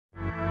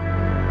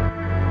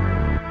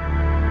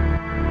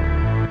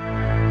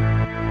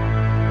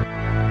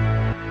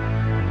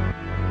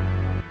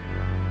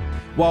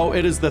Well,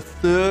 it is the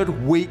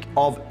third week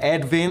of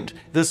Advent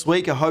this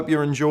week. I hope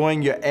you're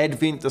enjoying your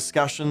Advent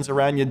discussions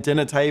around your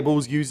dinner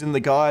tables, using the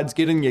guides,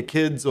 getting your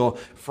kids or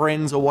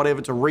friends or whatever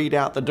to read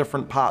out the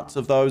different parts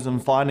of those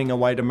and finding a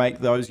way to make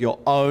those your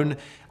own.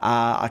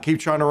 I keep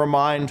trying to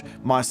remind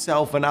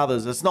myself and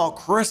others, it's not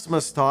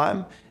Christmas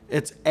time,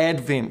 it's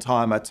Advent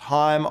time, a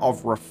time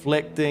of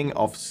reflecting,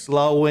 of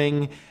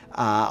slowing,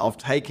 of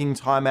taking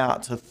time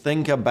out to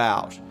think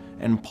about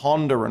and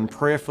ponder and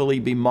prayerfully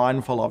be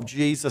mindful of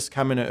Jesus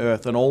coming to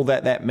earth and all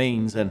that that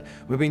means. And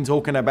we've been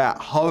talking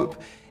about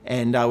hope,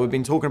 and we've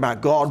been talking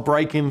about God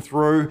breaking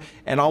through.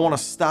 And I want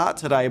to start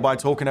today by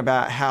talking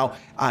about how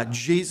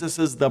Jesus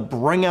is the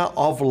bringer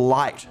of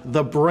light,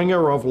 the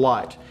bringer of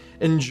light.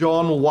 In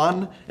John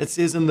 1, it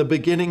says, "In the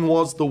beginning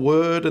was the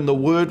Word, and the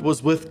Word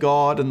was with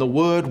God, and the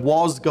Word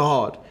was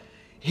God.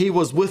 He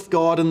was with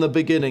God in the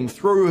beginning.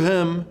 Through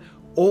him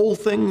all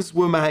things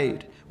were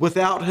made.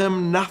 Without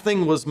him,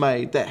 nothing was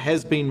made that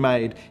has been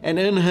made. And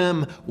in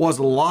him was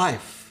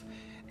life.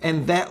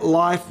 And that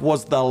life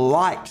was the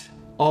light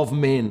of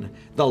men.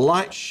 The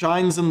light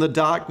shines in the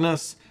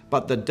darkness,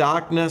 but the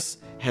darkness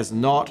has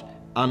not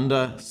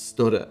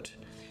understood it."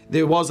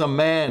 There was a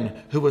man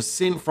who was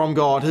sent from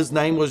God. His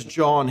name was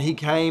John. He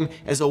came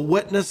as a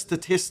witness to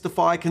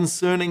testify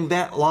concerning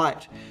that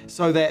light,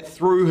 so that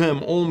through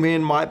him all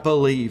men might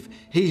believe.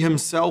 He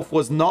himself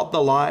was not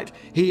the light.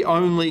 He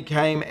only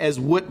came as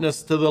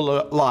witness to the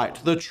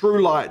light, the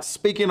true light,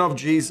 speaking of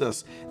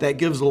Jesus, that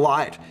gives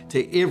light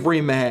to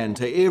every man,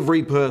 to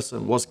every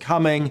person, was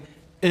coming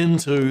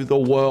into the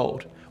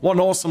world. What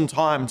an awesome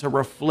time to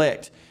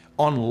reflect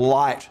on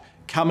light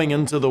coming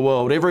into the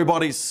world.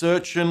 Everybody's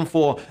searching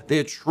for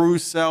their true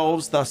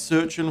selves. They're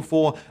searching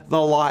for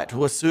the light.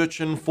 We're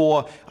searching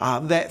for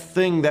that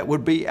thing that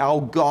would be our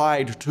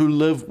guide to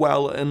live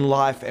well in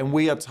life. And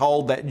we are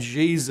told that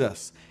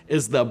Jesus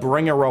is the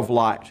bringer of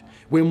light.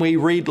 When we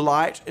read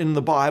light in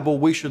the Bible,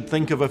 we should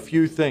think of a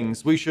few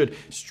things. We should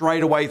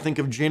straight away think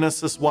of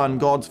Genesis 1.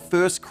 God's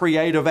first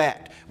creative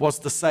act was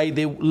to say,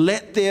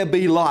 let there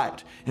be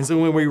light. And so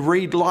when we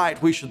read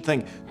light, we should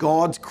think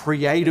God's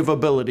creative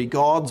ability,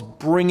 God's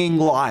bringing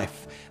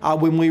life.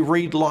 When we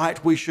read light,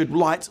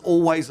 light's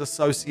always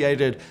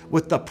associated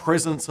with the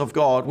presence of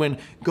God. When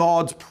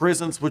God's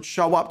presence would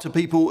show up to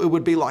people, it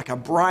would be like a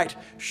bright,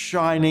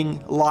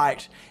 shining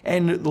light.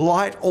 And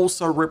light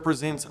also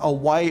represents a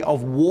way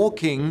of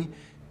walking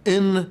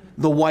in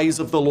the ways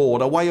of the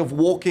Lord, a way of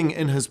walking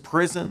in his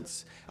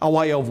presence, a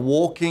way of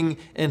walking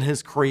in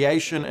his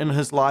creation, in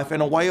his life,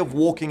 and a way of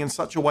walking in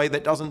such a way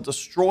that doesn't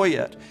destroy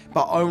it,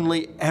 but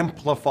only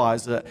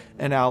amplifies it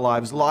in our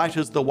lives. Light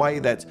is the way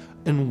that's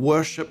in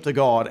worship to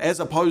God, as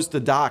opposed to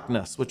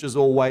darkness, which is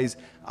always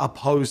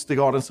opposed to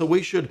God. And so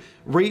we should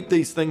read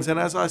these things. And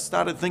as I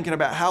started thinking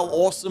about how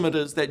awesome it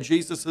is that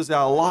Jesus is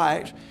our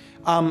light,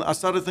 I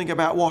started thinking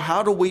about, well,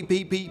 how do we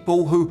be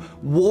people who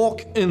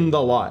walk in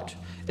the light?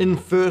 In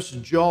 1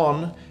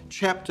 John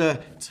chapter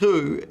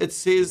 2, it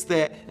says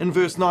that in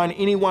verse 9,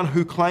 anyone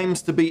who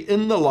claims to be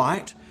in the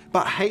light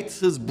but hates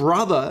his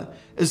brother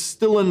is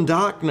still in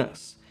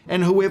darkness.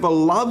 And whoever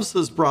loves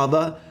his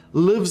brother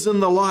lives in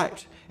the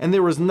light, and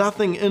there is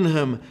nothing in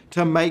him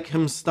to make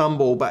him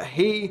stumble. But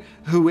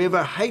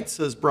whoever hates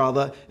his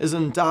brother is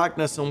in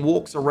darkness and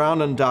walks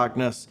around in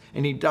darkness,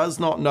 and he does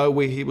not know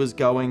where he was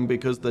going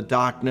because the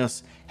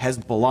darkness has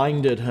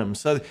blinded him.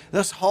 So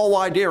this whole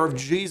idea of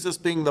Jesus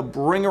being the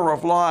bringer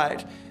of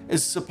light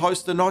is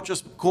supposed to not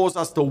just cause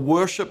us to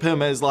worship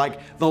him as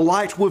like the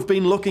light we've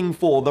been looking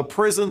for, the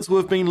presence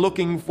we've been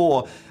looking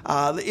for,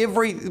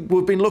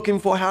 we've been looking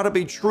for how to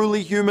be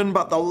truly human,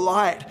 but the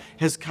light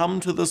has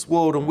come to this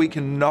world and we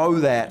can know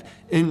that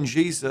in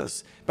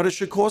Jesus. But it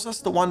should cause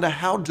us to wonder,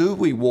 how do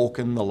we walk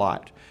in the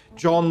light?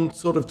 John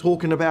sort of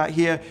talking about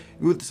here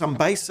with some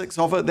basics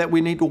of it, that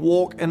we need to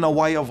walk in a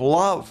way of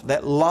love,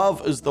 that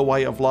love is the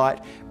way of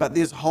light, but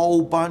there's a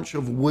whole bunch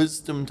of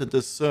wisdom to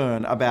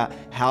discern about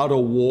how to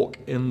walk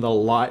in the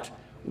light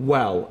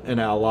well in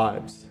our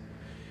lives.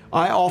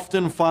 I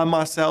often find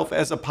myself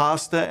as a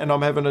pastor, and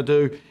I'm having to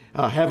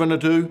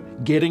do,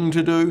 getting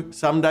to do.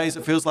 Some days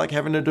it feels like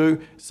having to do.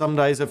 Some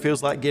days it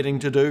feels like getting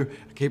to do.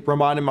 I keep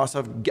reminding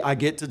myself I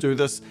get to do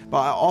this, but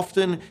I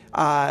often,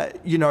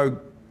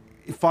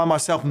 find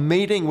myself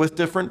meeting with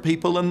different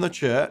people in the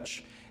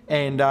church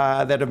and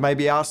that have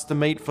maybe asked to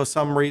meet for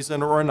some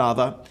reason or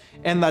another,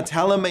 and they're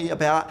telling me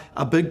about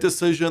a big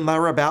decision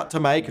they're about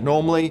to make.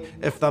 Normally,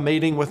 if they're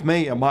meeting with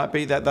me, it might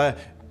be that they're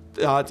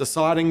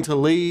deciding to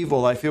leave,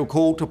 or they feel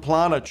called to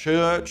plant a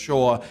church,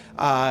 or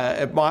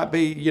it might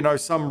be,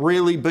 some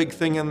really big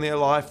thing in their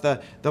life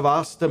that they've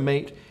asked to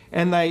meet.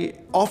 And they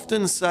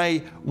often say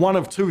one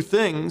of two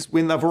things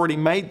when they've already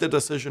made the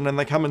decision and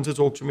they come in to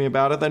talk to me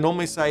about it. They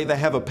normally say they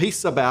have a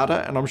peace about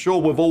it, and I'm sure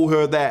we've all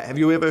heard that. Have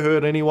you ever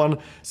heard anyone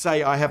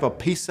say, I have a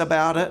peace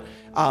about it?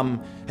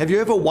 Have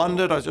you ever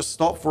wondered, I just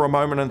stopped for a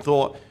moment and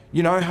thought,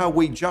 you know how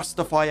we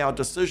justify our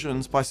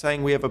decisions by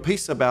saying we have a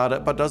peace about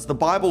it, but does the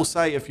Bible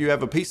say if you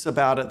have a peace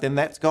about it, then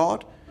that's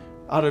God?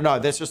 I don't know.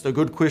 That's just a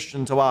good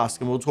question to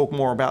ask, and we'll talk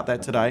more about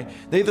that today.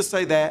 They either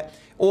say that,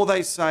 Or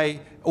they say,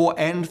 God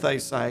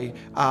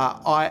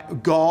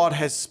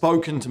has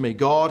spoken to me,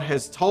 God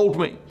has told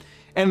me.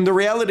 And the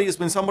reality is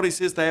when somebody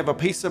says they have a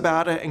peace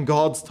about it and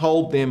God's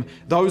told them,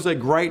 those are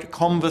great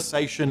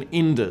conversation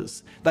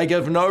enders. They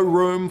give no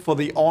room for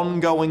the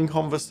ongoing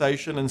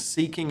conversation and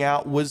seeking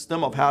out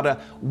wisdom of how to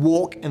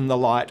walk in the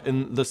light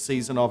in the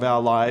season of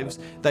our lives.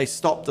 They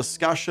stop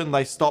discussion,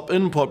 they stop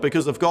input,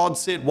 because if God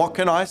said, what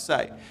can I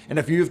say? And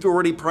if you've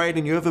already prayed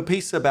and you have a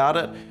peace about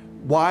it,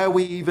 why are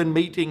we even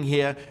meeting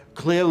here?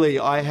 Clearly,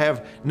 I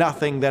have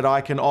nothing that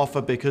I can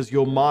offer because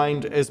your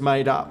mind is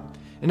made up.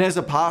 And as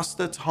a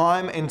pastor,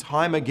 time and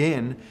time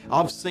again,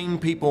 I've seen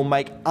people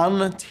make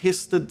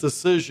untested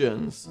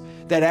decisions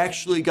that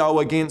actually go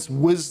against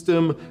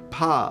wisdom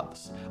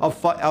paths.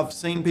 I've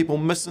seen people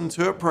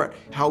misinterpret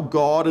how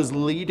God is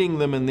leading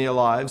them in their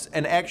lives,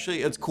 and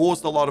actually it's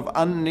caused a lot of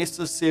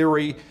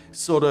unnecessary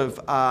sort of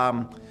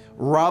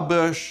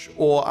rubbish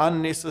or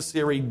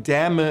unnecessary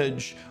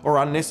damage or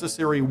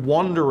unnecessary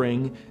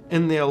wandering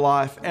in their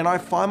life. And I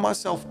find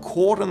myself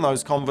caught in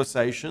those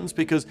conversations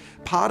because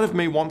part of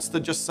me wants to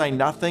just say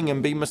nothing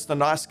and be Mr.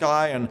 Nice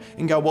Guy and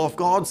go, well, if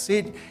God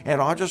said,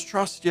 and I just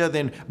trust you,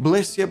 then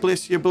bless you,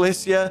 bless you,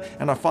 bless you.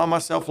 And I find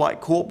myself like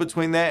caught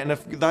between that. And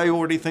if they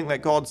already think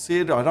that God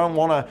said, I don't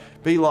want to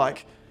be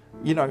like,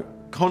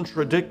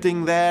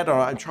 contradicting that. Or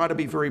I try to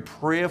be very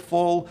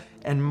prayerful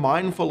and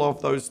mindful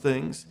of those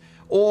things.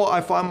 Or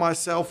I find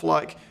myself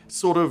like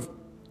sort of,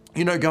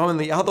 going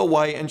the other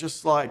way and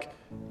just like,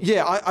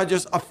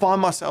 I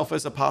find myself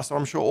as a pastor,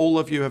 I'm sure all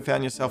of you have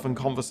found yourself in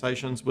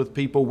conversations with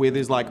people where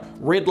there's like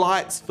red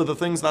lights for the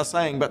things they're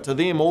saying, but to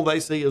them, all they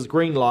see is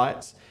green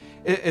lights.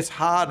 It's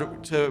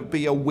hard to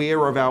be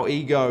aware of our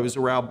egos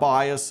or our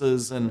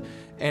biases and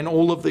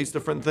all of these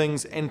different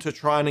things, and to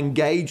try and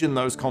engage in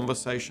those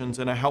conversations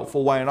in a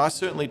helpful way. And I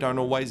certainly don't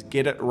always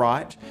get it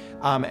right,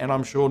 and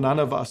I'm sure none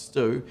of us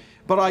do.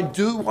 But I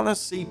do want to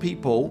see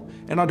people,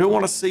 and I do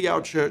want to see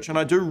our church, and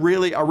I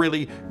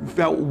really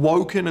felt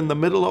woken in the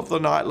middle of the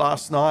night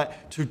last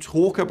night to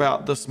talk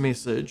about this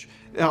message.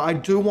 I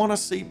do want to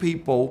see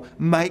people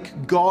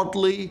make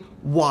godly,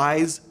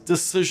 wise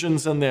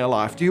decisions in their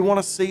life. Do you want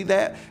to see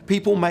that?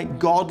 People make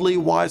godly,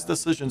 wise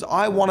decisions.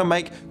 I want to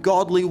make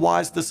godly,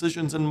 wise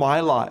decisions in my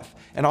life,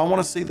 and I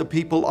want to see the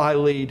people I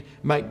lead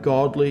make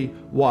godly,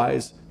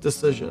 wise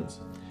decisions.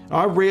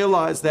 I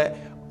realize that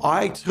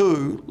I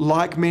too,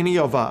 like many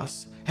of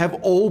us, have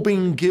all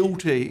been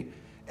guilty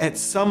at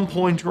some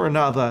point or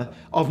another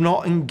of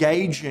not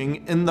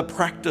engaging in the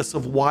practice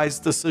of wise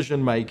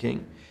decision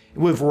making.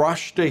 We've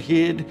rushed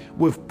ahead,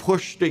 we've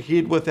pushed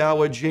ahead with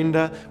our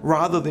agenda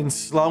rather than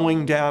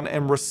slowing down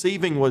and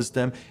receiving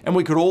wisdom. And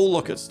we could all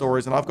look at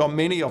stories, and I've got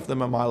many of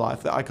them in my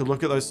life that I could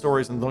look at those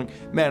stories and think,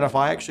 man, if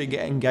I actually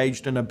get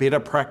engaged in a better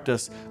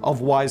practice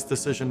of wise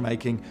decision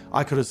making,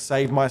 I could have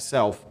saved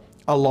myself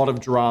a lot of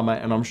drama,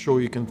 and I'm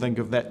sure you can think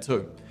of that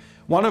too.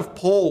 One of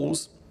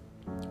Paul's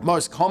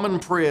most common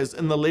prayers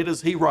in the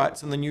letters he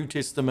writes in the New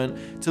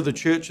Testament to the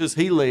churches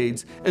he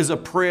leads is a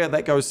prayer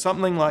that goes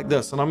something like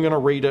this, and I'm going to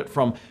read it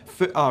from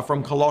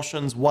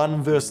Colossians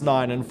 1 verse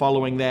 9 and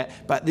following that,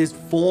 but there's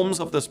forms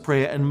of this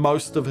prayer in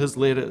most of his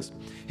letters.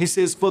 He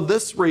says, "For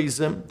this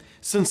reason,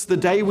 since the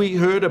day we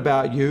heard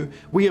about you,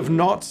 we have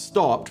not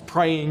stopped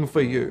praying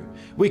for you.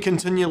 We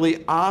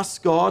continually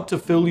ask God to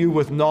fill you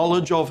with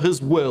knowledge of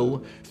His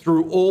will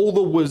through all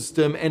the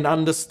wisdom and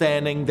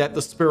understanding that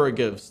the Spirit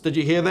gives." Did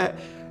you hear that?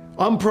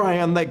 I'm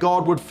praying that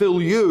God would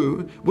fill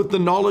you with the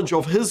knowledge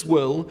of His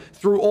will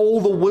through all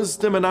the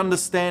wisdom and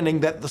understanding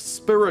that the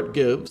Spirit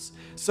gives,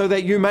 so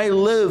that you may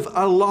live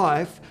a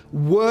life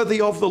worthy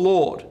of the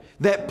Lord,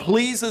 that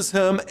pleases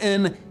Him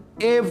in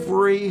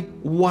every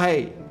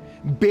way,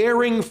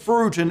 bearing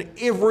fruit in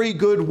every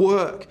good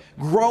work,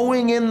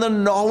 growing in the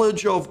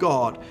knowledge of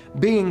God,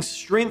 being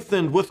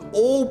strengthened with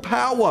all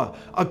power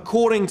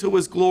according to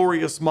His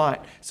glorious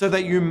might, so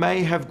that you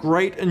may have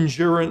great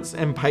endurance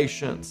and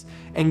patience,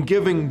 and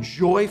giving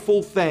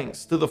joyful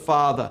thanks to the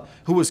Father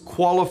who has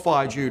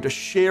qualified you to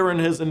share in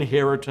His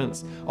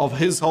inheritance of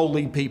His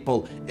holy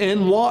people.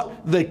 In what?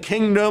 The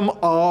kingdom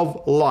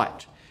of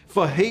light.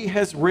 For He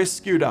has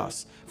rescued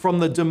us from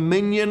the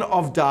dominion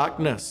of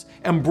darkness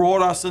and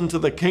brought us into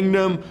the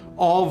kingdom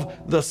of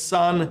the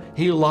Son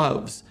He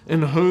loves,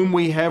 in whom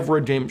we have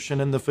redemption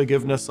and the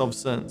forgiveness of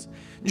sins.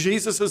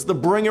 Jesus is the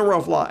bringer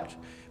of light,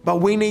 but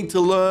we need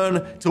to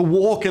learn to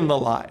walk in the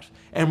light.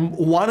 And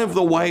one of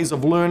the ways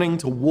of learning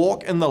to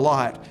walk in the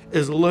light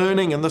is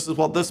learning, and this is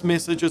what this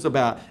message is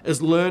about,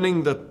 is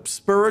learning the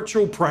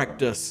spiritual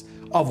practice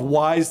of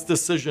wise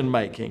decision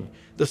making.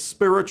 The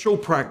spiritual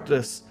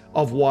practice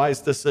of wise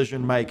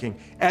decision making.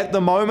 At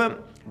the moment,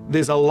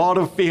 there's a lot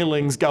of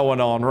feelings going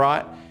on,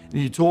 right?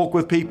 You talk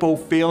with people,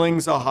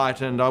 feelings are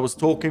heightened. I was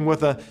talking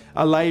with a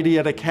lady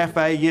at a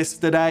cafe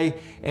yesterday,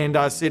 and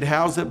I said,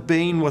 how's it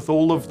been with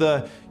all of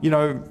the,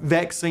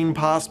 vaccine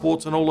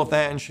passports and all of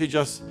that? And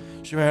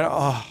she went,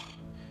 oh,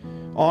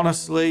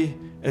 honestly,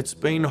 it's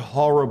been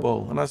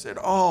horrible. And I said,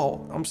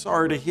 oh, I'm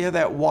sorry to hear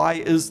that. Why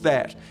is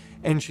that?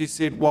 And she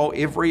said, well,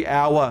 every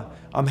hour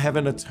I'm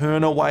having to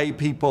turn away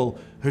people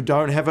who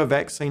don't have a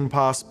vaccine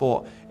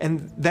passport.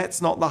 And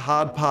that's not the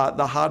hard part.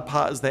 The hard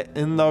part is that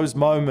in those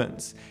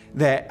moments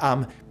that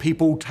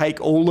people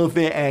take all of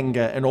their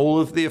anger and all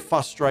of their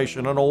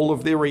frustration and all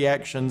of their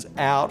reactions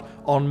out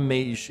on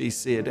me, she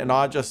said. And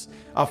I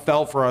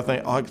felt for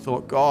her. I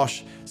thought,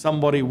 gosh,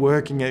 somebody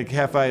working at a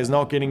cafe is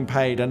not getting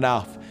paid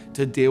enough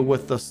to deal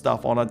with this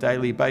stuff on a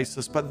daily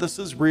basis. But this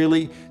is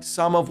really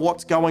some of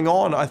what's going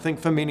on. I think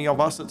for many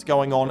of us, it's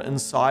going on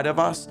inside of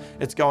us.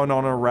 It's going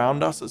on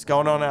around us. It's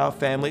going on in our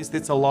families.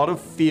 There's a lot of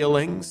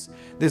feelings.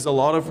 There's a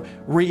lot of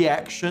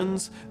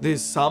reactions.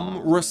 There's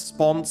some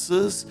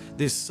responses.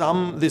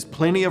 There's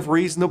plenty of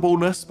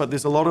reasonableness, but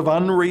there's a lot of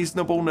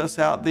unreasonableness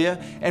out there.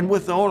 And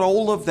without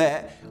all of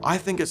that, I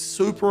think it's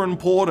super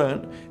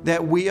important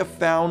that we are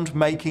found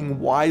making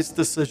wise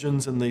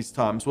decisions in these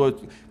times.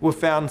 We're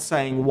found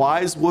saying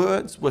wise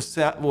words.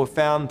 We're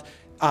found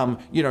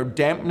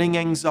dampening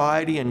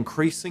anxiety,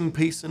 increasing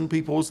peace in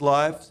people's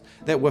lives,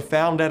 that we're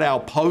found at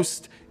our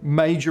post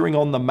majoring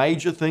on the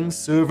major things,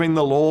 serving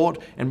the Lord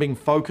and being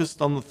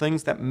focused on the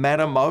things that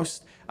matter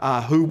most,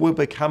 who we're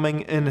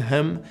becoming in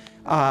Him.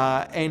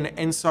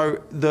 And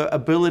so the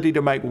ability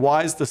to make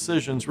wise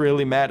decisions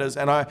really matters.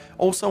 And I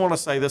also want to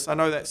say this, I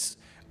know that's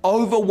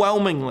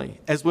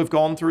overwhelmingly, as we've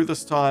gone through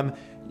this time,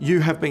 you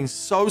have been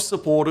so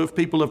supportive.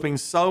 People have been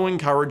so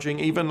encouraging.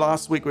 Even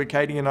last week where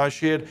Katie and I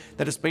shared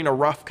that it's been a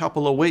rough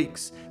couple of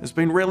weeks. It's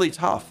been really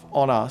tough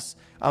on us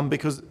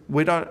because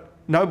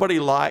nobody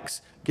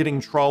likes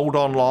getting trolled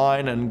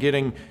online and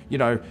getting,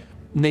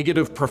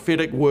 negative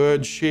prophetic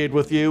words shared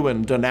with you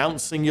and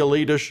denouncing your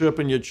leadership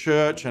and your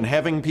church and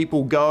having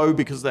people go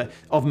because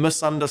of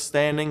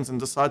misunderstandings and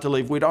decide to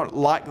leave. We don't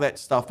like that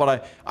stuff,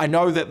 but I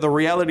know that the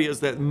reality is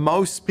that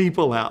most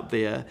people out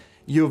there,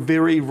 you're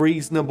very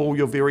reasonable,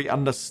 you're very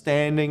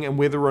understanding, and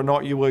whether or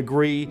not you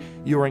agree,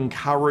 you're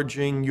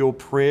encouraging, you're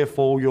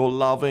prayerful, you're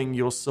loving,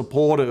 you're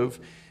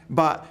supportive.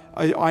 But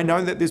I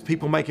know that there's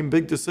people making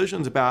big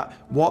decisions about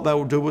what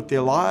they'll do with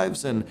their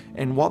lives and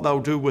what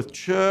they'll do with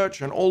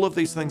church and all of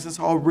these things. And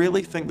so I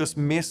really think this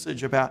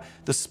message about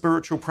the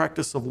spiritual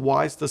practice of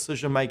wise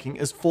decision making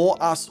is for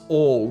us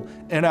all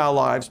in our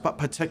lives, but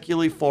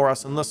particularly for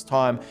us in this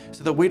time,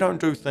 so that we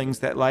don't do things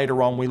that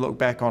later on we look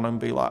back on and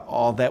be like,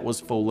 oh, that was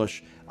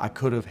foolish. I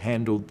could have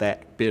handled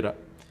that better.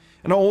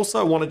 And I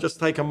also want to just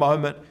take a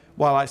moment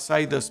while I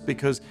say this,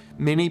 because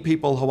many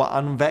people who are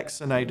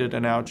unvaccinated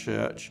in our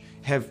church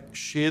have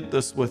shared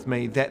this with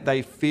me, that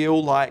they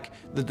feel like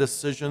the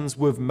decisions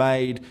we've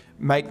made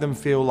make them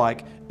feel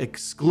like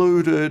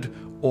excluded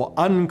or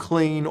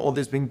unclean, or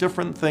there's been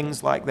different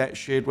things like that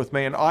shared with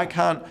me. And I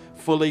can't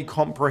fully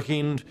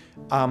comprehend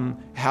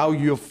how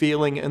you're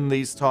feeling in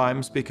these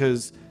times,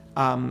 because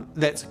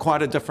that's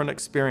quite a different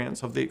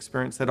experience of the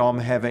experience that I'm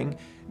having.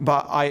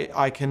 But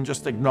I can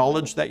just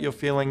acknowledge that you're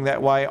feeling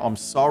that way. I'm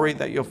sorry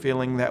that you're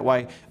feeling that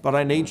way. But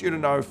I need you to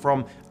know,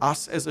 from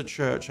us as a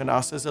church and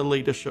us as a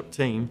leadership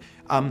team,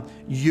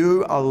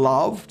 you are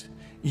loved,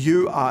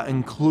 you are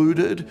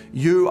included,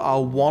 you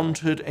are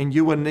wanted, and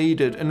you are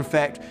needed. In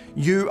fact,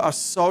 you are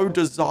so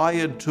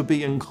desired to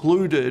be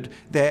included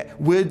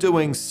that we're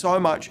doing so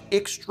much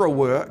extra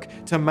work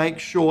to make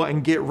sure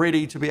and get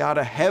ready to be able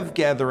to have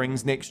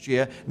gatherings next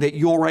year that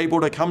you're able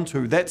to come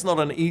to. That's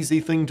not an easy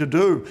thing to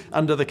do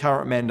under the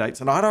current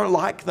mandates, and I don't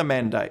like the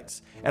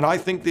mandates. And I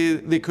think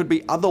there could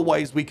be other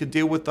ways we could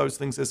deal with those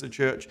things as a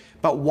church.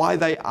 But why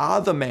they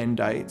are the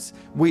mandates,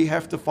 we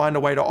have to find a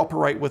way to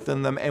operate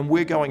within them. And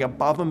we're going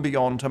above and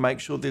beyond to make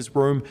sure there's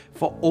room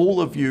for all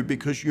of you,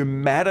 because you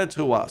matter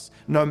to us,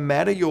 no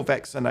matter your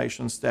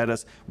vaccination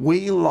status.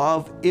 We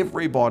love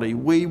everybody.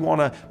 We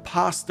want to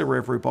pastor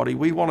everybody.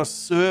 We want to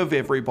serve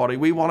everybody.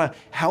 We want to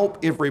help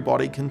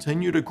everybody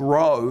continue to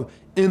grow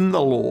in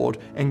the Lord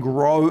and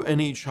grow in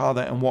each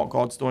other and what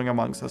God's doing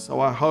amongst us. So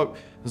I hope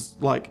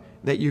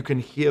that you can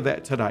hear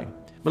that today.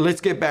 But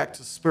let's get back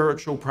to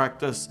spiritual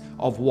practice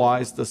of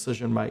wise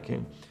decision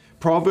making.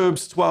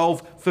 Proverbs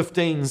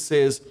 12:15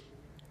 says,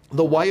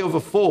 "The way of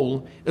a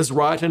fool is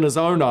right in his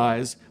own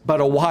eyes,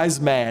 but a wise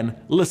man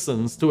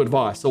listens to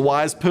advice." A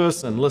wise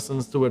person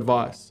listens to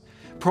advice.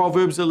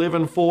 Proverbs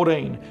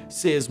 11:14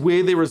 says,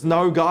 "Where there is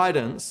no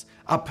guidance,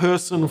 a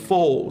person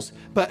falls,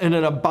 but in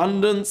an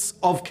abundance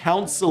of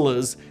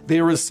counselors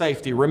there is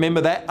safety."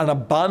 Remember that, an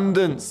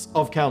abundance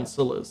of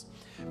counselors.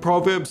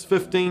 Proverbs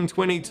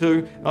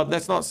 15:22,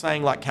 that's not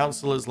saying like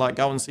counselors, like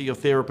go and see your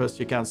therapist,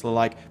 your counselor,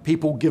 like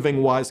people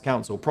giving wise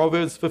counsel.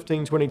 Proverbs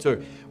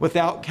 15:22,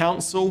 "Without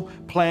counsel,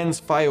 plans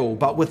fail,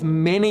 but with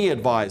many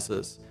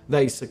advisors,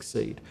 they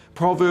succeed."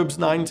 Proverbs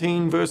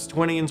 19, verse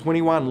 20 and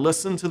 21,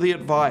 "Listen to the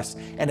advice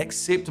and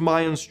accept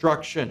my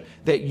instruction,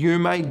 that you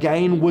may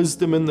gain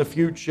wisdom in the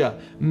future.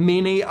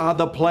 Many are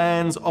the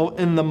plans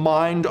in the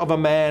mind of a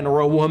man or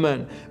a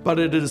woman, but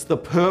it is the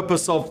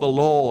purpose of the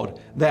Lord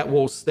that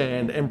will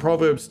stand." And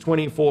Proverbs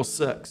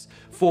 24:6,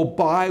 "For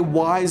by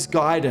wise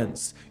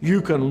guidance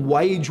you can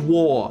wage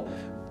war,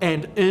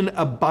 and in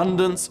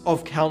abundance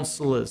of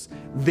counselors,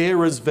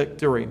 there is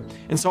victory.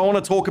 And so I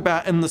want to talk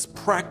about in this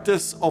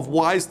practice of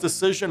wise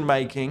decision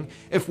making,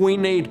 if we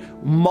need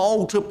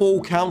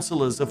multiple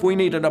counselors, if we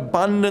need an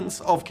abundance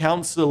of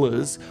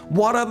counselors,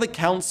 what are the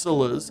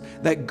counselors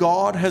that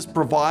God has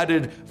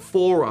provided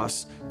for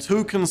us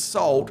to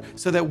consult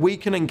so that we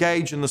can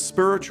engage in the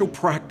spiritual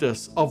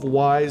practice of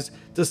wise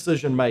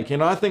decision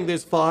making? I think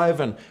there's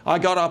 5, and I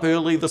got up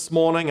early this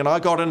morning and I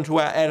got into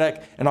our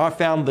attic and I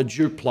found the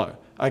Duplo.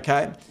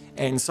 Okay,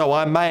 and so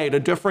I made a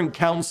different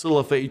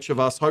counselor for each of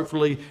us,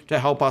 hopefully to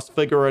help us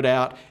figure it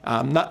out.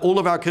 Not all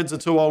of our kids are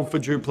too old for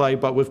Duplo,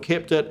 but we've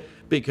kept it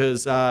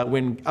because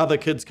when other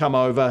kids come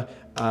over,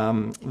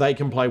 they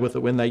can play with it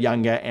when they're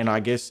younger, and I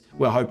guess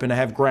we're hoping to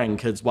have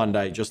grandkids one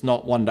day, just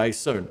not one day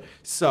soon.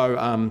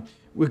 So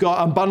we've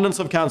got abundance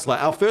of counselor.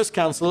 Our first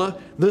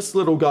counselor, this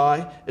little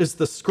guy, is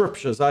the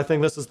scriptures. I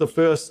think this is the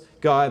first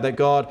guy that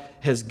God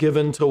has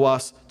given to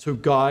us to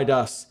guide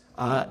us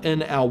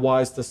in our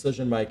wise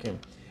decision making.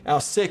 Our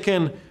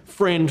second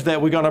friend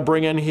that we're going to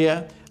bring in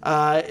here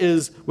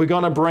is we're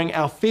going to bring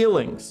our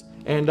feelings.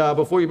 And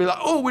before you be like,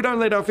 oh, we don't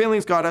let our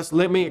feelings guide us,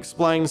 let me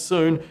explain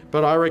soon.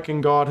 But I reckon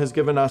God has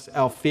given us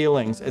our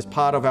feelings as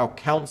part of our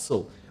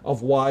counsel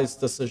of wise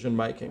decision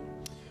making.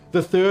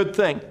 The third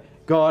thing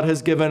God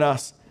has given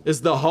us is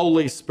the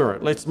Holy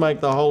Spirit. Let's make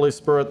the Holy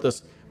Spirit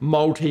this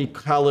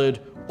multicolored,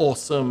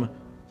 awesome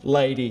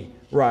lady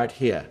right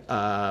here.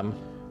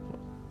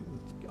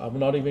 I'm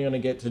not even going to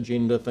get to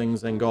gender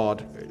things and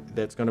God.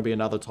 That's going to be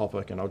another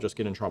topic and I'll just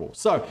get in trouble.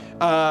 So,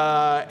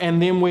 and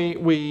then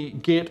we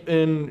get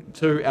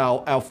into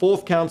our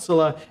fourth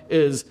counselor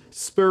is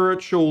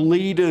spiritual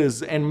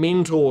leaders and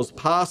mentors,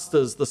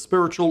 pastors, the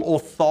spiritual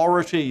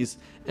authorities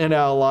in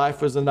our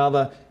life is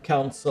another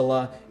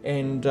counselor.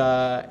 And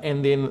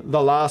then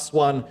the last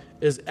one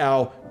is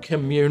our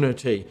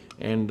community.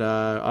 And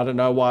I don't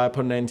know why I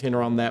put an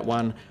antenna on that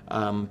one,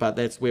 but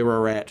that's where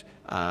we're at.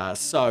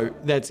 So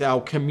that's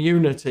our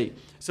community.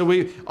 So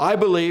I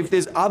believe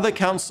there's other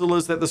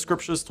counselors that the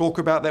scriptures talk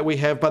about that we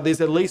have, but there's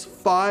at least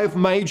 5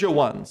 major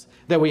ones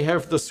that we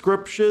have: the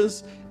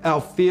scriptures, our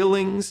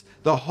feelings,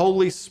 the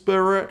Holy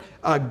Spirit,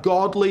 a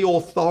godly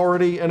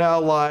authority in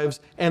our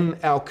lives, and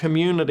our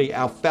community,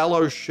 our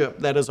fellowship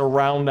that is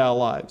around our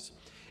lives.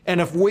 And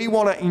if we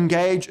want to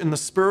engage in the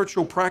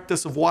spiritual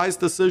practice of wise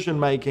decision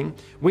making,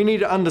 we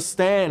need to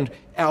understand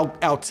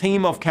our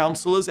team of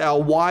counselors,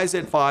 our wise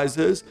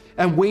advisors,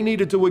 and we need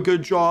to do a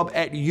good job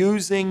at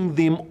using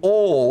them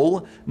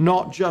all,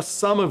 not just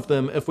some of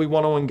them, if we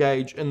want to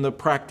engage in the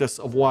practice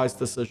of wise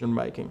decision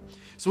making.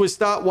 So we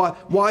start,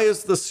 why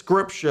is the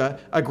scripture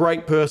a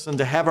great person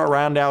to have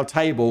around our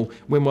table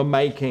when we're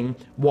making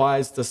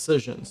wise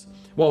decisions?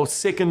 Well,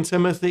 2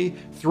 Timothy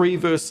 3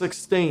 verse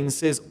 16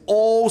 says,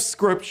 all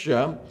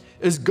scripture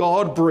is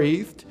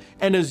God-breathed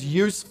and is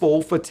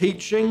useful for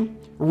teaching,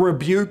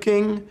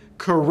 rebuking,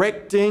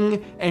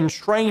 correcting, and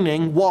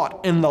training what?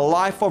 In the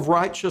life of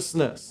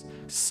righteousness,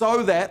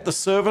 so that the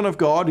servant of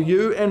God,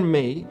 you and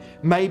me,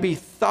 may be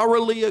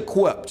thoroughly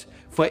equipped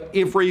for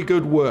every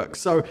good work.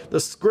 So the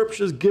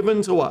scriptures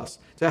given to us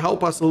to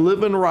help us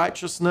live in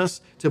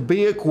righteousness, to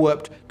be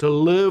equipped, to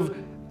live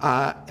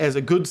as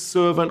a good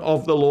servant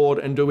of the Lord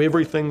and do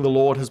everything the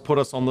Lord has put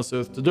us on this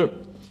earth to do.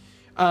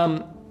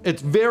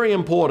 It's very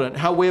important.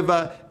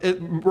 However, it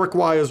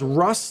requires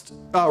robust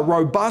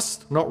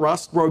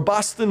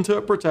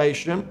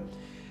interpretation,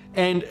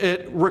 and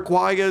it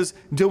requires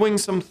doing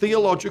some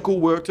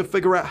theological work to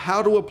figure out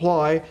how to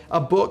apply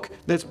a book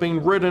that's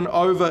been written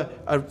over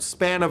a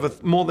span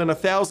of more than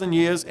 1,000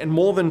 years and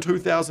more than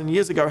 2,000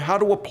 years ago. How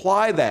to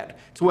apply that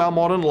to our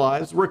modern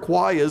lives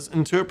requires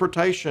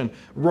interpretation,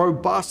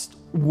 robust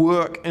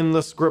work in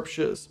the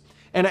scriptures.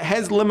 And it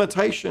has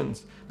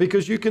limitations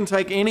because you can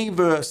take any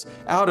verse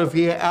out of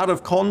here, out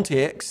of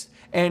context,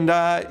 and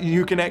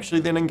you can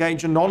actually then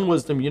engage in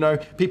non-wisdom. You know,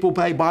 people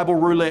play Bible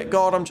roulette.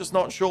 God, I'm just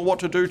not sure what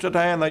to do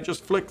today. And they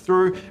just flick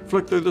through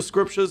the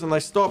scriptures and they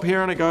stop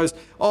here and it goes,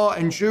 oh,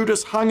 and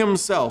Judas hung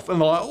himself. And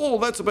they're like, oh,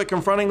 that's a bit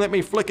confronting. Let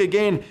me flick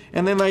again.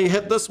 And then they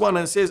hit this one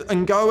and it says,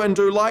 and go and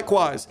do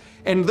likewise.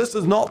 And this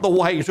is not the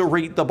way to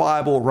read the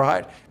Bible,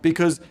 right?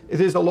 Because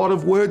there's a lot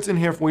of words in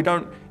here.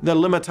 The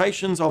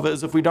limitations of it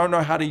is if we don't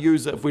know how to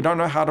use it, if we don't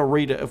know how to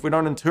read it, if we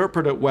don't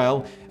interpret it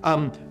well,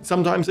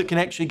 sometimes it can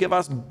actually give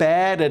us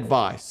bad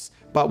advice.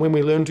 But when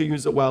we learn to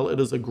use it well, it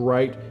is a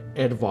great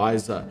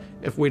advisor.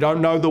 If we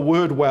don't know the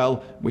word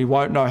well, we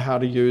won't know how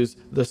to use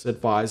this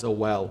advisor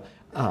well.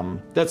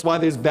 That's why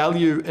there's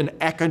value in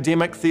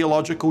academic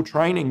theological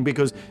training,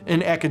 because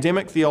in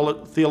academic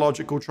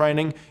theological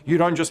training, you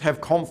don't just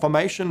have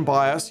confirmation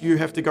bias, you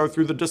have to go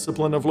through the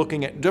discipline of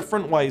looking at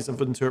different ways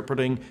of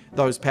interpreting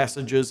those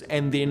passages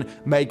and then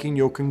making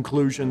your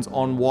conclusions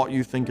on what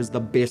you think is the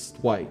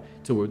best way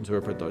to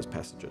interpret those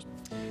passages.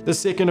 The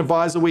second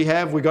advisor we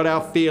got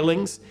our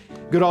feelings.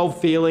 Good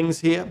old feelings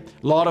here.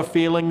 A lot of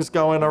feelings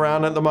going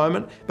around at the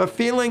moment, but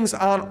feelings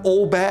aren't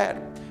all bad.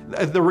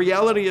 The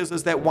reality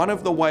is that one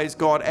of the ways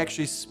God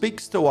actually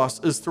speaks to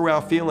us is through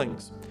our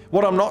feelings.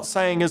 What I'm not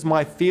saying is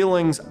my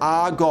feelings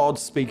are God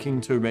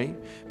speaking to me,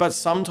 but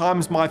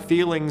sometimes my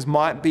feelings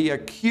might be a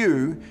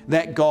cue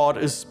that God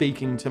is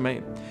speaking to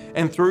me.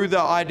 And through the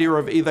idea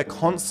of either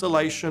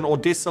consolation or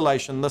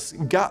desolation, this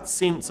gut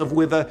sense of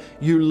whether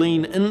you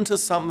lean into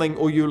something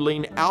or you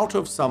lean out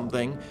of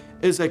something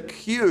is a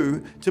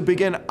cue to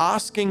begin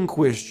asking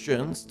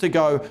questions, to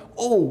go,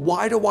 oh,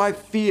 why do I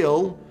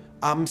feel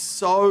I'm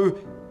so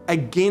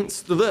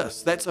against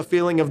this? That's a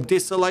feeling of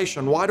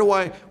desolation. Why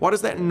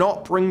does that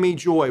not bring me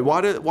joy?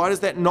 Why does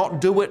that not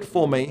do it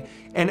for me?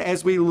 And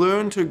as we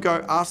learn to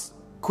go ask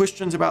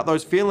questions about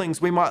those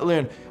feelings, we might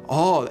learn,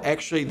 oh,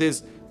 actually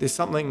there's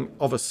something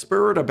of a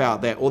spirit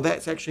about that, or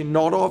that's actually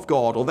not of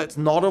God, or that's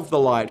not of the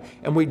light.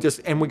 And we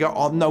go,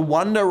 oh, no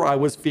wonder I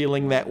was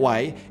feeling that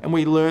way. And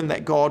we learn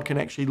that God can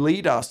actually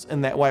lead us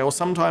in that way. Or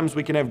sometimes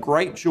we can have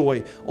great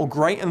joy or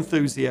great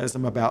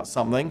enthusiasm about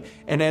something.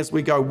 And as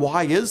we go,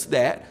 why is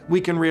that?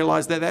 We can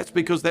realize that that's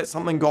because that's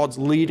something God's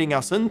leading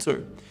us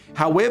into.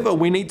 However,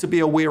 we need to be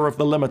aware of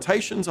the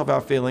limitations of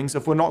our feelings.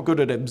 If we're not good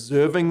at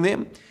observing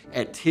them,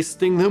 at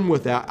testing them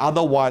with our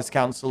other wise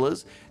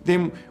counselors,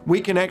 then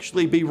we can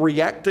actually be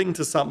reacting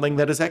to something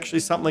that is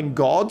actually something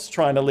God's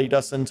trying to lead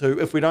us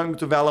into if we don't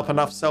develop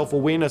enough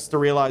self-awareness to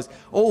realize,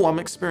 oh, I'm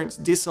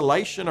experiencing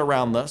desolation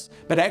around this,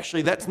 but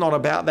actually that's not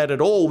about that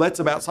at all. That's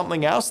about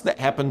something else that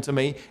happened to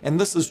me, and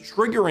this is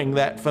triggering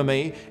that for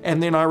me.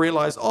 And then I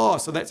realize, oh,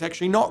 so that's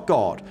actually not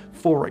God,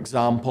 for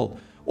example.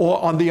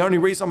 Or the only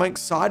reason I'm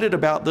excited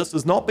about this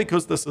is not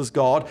because this is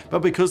God, but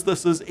because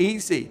this is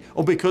easy,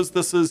 or because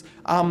this is,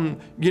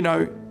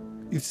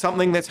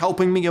 something that's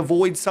helping me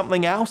avoid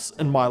something else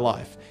in my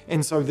life.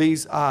 And so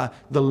these are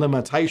the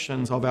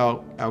limitations of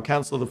our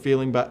counsel of the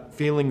feeling, but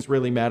feelings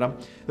really matter.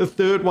 The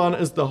third one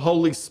is the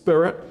Holy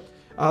Spirit.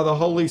 The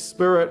Holy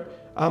Spirit,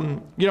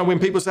 when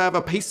people say I have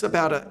a peace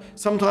about it,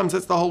 sometimes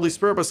it's the Holy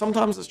Spirit, but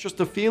sometimes it's just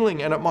a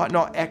feeling, and it might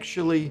not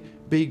actually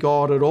be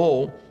God at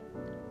all.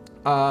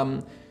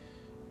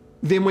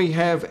 Then we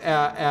have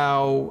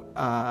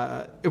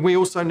we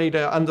also need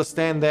to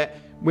understand that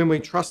when we're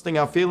trusting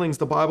our feelings,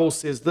 the Bible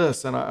says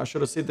this, and I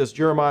should have said this,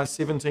 Jeremiah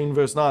 17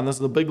 verse 9, this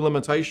is the big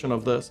limitation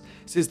of this.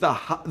 It says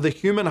the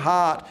human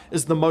heart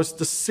is the most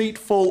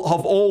deceitful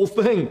of all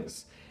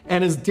things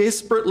and is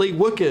desperately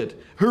wicked.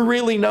 Who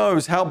really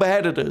knows how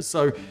bad it is?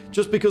 So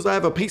just because I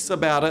have a peace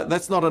about it,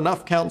 that's not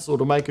enough counsel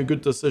to make a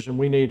good decision.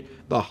 We need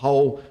the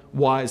whole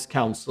wise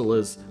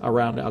counselors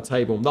around our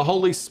table. The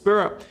Holy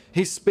Spirit,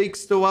 He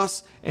speaks to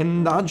us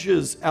and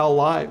nudges our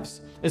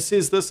lives. It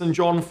says this in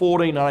John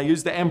 14, and I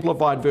use the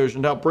Amplified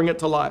version to help bring it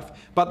to life.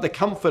 But the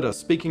Comforter,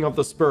 speaking of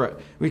the Spirit,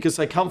 we could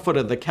say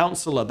Comforter, the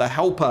Counselor, the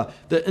Helper,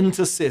 the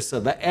Intercessor,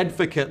 the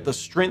Advocate, the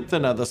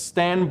Strengthener, the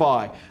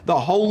Standby,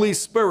 the Holy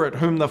Spirit,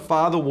 whom the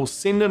Father will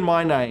send in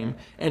my name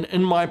and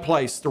in my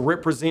place to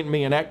represent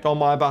me and act on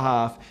my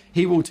behalf.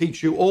 He will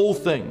teach you all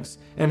things,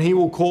 and He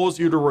will cause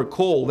you to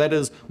recall, that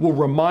is, will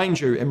remind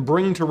you and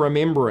bring to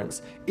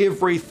remembrance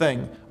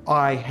everything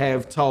I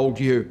have told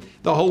you.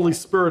 The Holy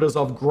Spirit is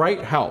of great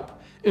help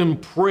in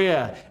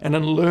prayer and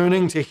in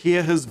learning to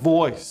hear His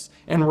voice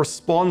and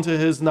respond to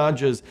His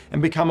nudges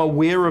and become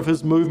aware of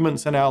His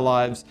movements in our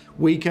lives.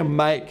 We can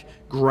make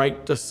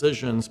great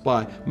decisions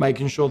by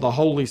making sure the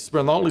Holy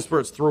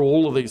Spirit's through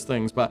all of these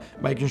things, but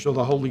making sure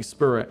the Holy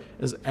Spirit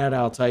is at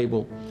our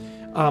table.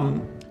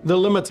 The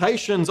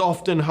limitations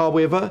often,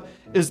 however,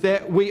 is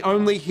that we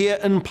only hear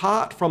in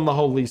part from the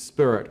Holy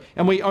Spirit,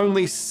 and we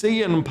only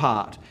see in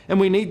part. And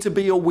we need to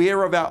be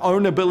aware of our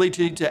own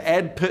ability to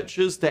add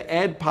pictures, to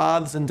add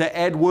paths, and to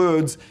add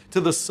words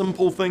to the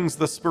simple things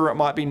the Spirit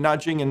might be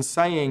nudging and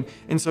saying.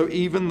 And so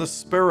even the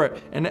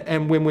Spirit,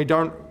 and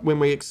when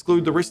we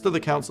exclude the rest of the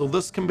counsel,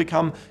 this can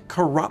become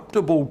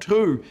corruptible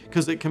too,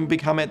 because it can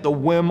become at the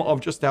whim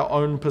of just our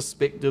own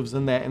perspectives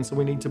in that. And so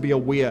we need to be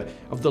aware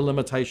of the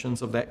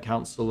limitations of that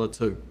counselor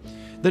too.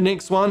 The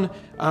next one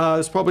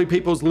is probably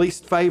people's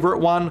least favorite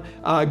one,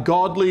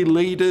 godly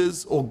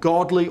leaders or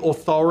godly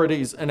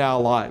authorities in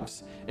our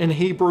lives. In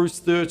Hebrews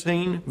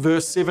 13,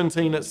 verse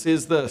 17, it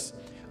says this,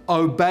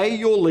 obey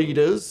your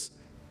leaders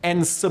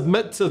and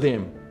submit to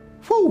them.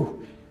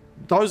 Whew,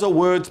 those are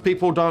words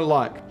people don't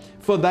like.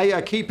 For they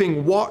are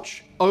keeping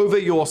watch over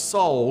your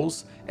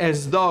souls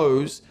as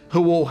those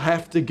who will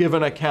have to give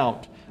an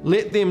account.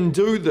 Let them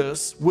do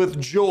this with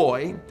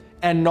joy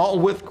and not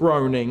with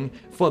groaning,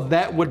 for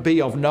that would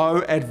be of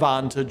no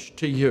advantage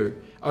to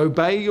you.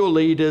 Obey your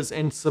leaders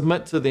and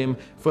submit to them,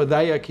 for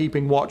they are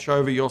keeping watch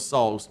over your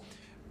souls.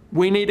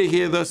 We need to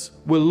hear this.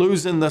 We're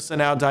losing this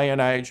in our day and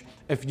age.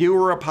 If you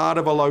are a part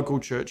of a local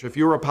church, if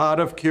you're a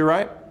part of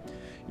Curate,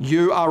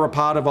 you are a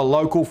part of a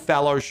local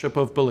fellowship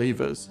of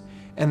believers.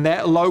 And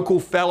that local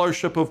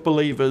fellowship of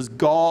believers,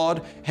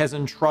 God has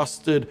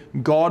entrusted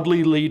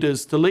godly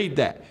leaders to lead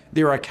that.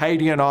 There are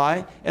Katie and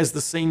I as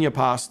the senior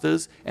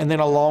pastors, and then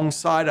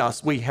alongside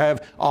us we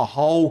have a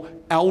whole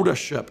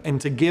eldership, and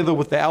together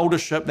with the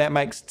eldership that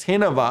makes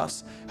 10 of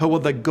us who are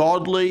the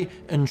godly,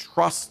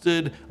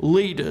 entrusted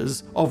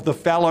leaders of the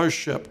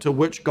fellowship to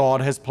which God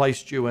has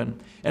placed you in.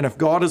 And if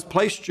God has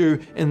placed you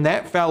in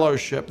that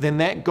fellowship, then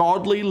that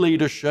godly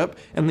leadership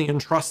and the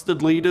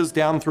entrusted leaders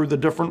down through the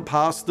different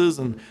pastors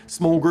and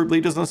small group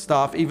leaders and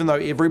staff, even though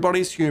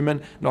everybody's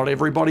human, not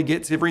everybody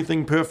gets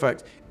everything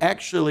perfect.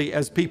 Actually,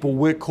 as people,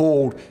 we're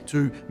called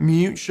to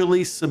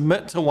mutually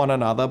submit to one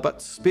another, but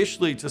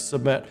especially to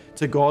submit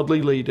to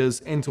godly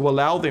leaders and to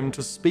allow them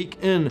to speak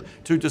in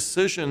to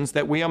decisions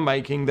that we are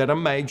making that are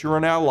major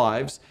in our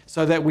lives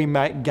so that we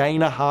may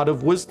gain a heart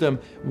of wisdom.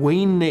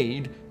 We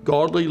need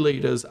godly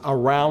leaders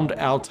around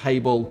our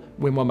table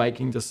when we're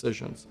making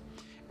decisions.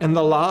 And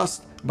the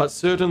last, but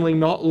certainly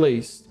not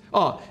least,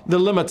 the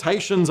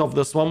limitations of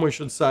this one, we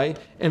should say,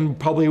 and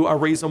probably a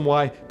reason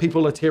why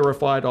people are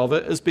terrified of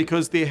it, is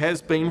because there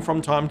has been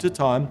from time to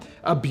time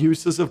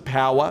abuses of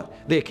power.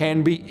 There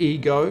can be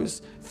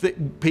egos.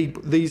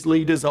 These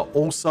leaders are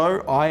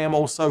also, I am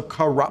also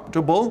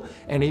corruptible.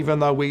 And even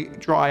though we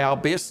try our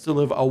best to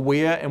live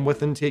aware and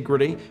with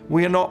integrity,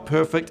 we are not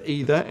perfect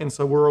either. And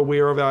so we're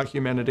aware of our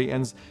humanity.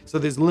 And so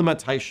there's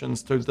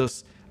limitations to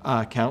this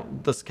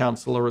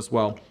counselor as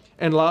well.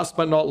 And last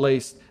but not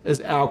least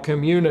is our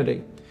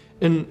community.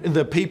 In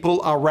the people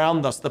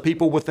around us, the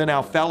people within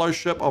our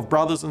fellowship of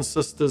brothers and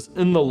sisters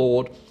in the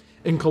Lord.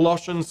 In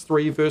Colossians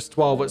 3 verse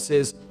 12, it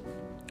says,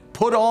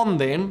 "Put on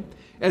then,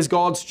 as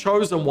God's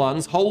chosen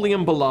ones, holy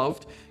and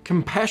beloved,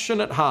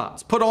 compassionate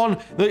hearts." Put on,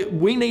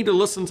 we need to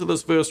listen to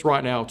this verse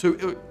right now,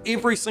 to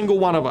every single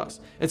one of us.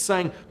 It's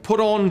saying, put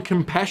on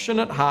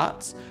compassionate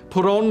hearts,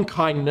 put on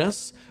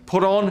kindness,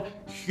 put on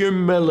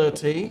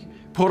humility,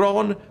 put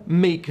on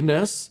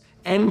meekness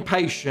and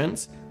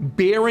patience,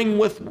 bearing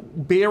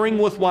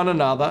with one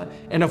another.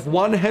 And if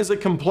one has a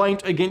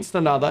complaint against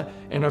another,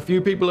 and a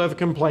few people have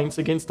complaints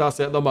against us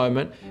at the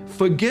moment,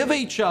 forgive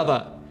each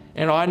other.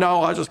 And I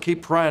know I just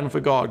keep praying for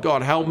God.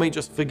 God, help me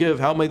just forgive.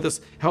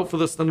 Help for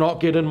this to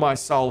not get in my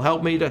soul.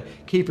 Help me to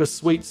keep a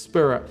sweet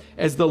spirit.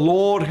 As the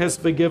Lord has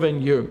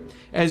forgiven you,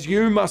 as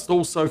you must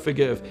also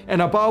forgive.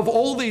 And above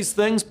all these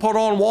things, put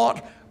on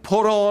what?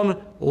 Put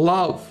on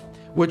love,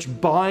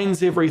 which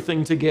binds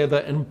everything together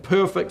in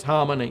perfect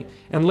harmony.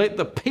 And let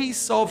the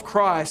peace of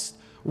Christ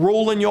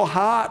rule in your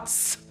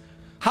hearts.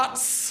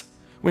 Hearts.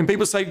 When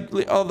people say,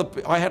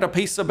 I had a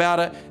peace about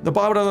it, the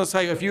Bible doesn't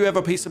say, if you have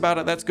a peace about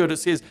it, that's good. It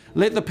says,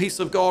 let the peace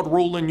of God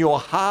rule in your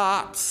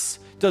hearts.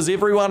 Does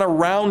everyone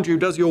around you,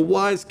 does your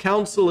wise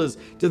counselors,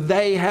 do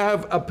they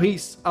have a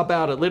peace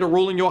about it? Let it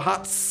rule in your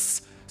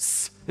hearts.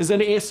 There's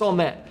an S on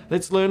that.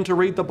 Let's learn to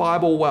read the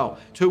Bible well.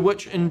 To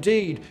which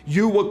indeed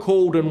you were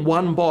called in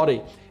one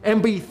body.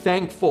 And be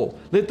thankful.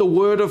 Let the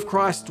word of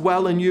Christ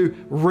dwell in you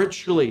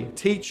richly,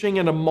 teaching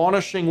and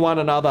admonishing one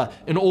another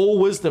in all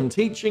wisdom,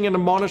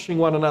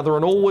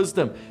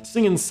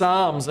 singing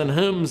psalms and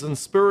hymns and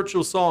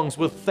spiritual songs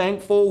with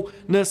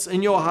thankfulness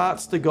in your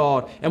hearts to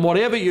God. And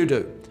whatever you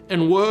do,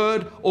 in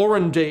word or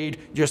in deed,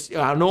 just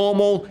our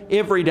normal,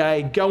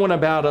 everyday, going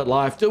about it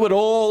life, do it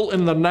all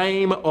in the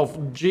name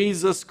of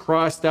Jesus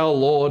Christ our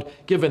Lord,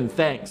 giving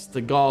thanks to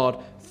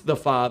God the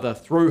Father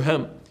through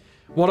him.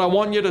 What I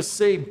want you to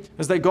see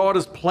is that God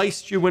has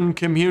placed you in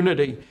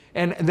community,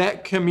 and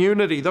that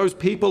community, those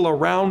people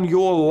around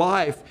your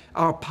life,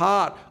 are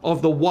part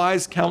of the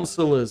wise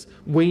counselors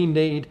we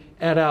need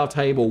at our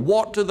table.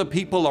 What do the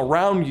people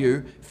around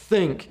you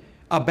think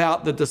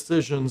about the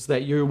decisions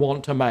that you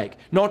want to make?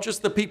 Not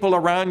just the people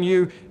around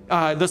you.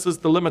 This is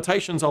the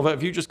limitations of it.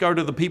 If you just go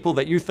to the people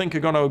that you think are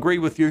going to agree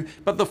with you,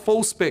 but the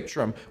full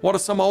spectrum. What do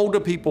some older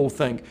people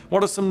think?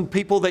 What do some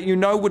people that you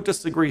know would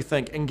disagree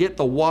think? And get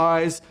the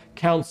wise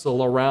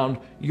counsel around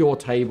your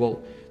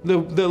table.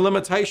 The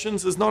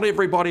limitations is not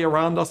everybody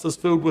around us is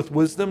filled with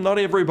wisdom. Not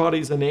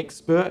everybody's an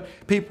expert.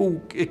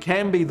 It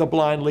can be the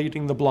blind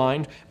leading the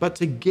blind, but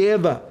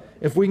together,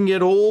 if we can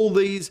get all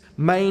these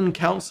main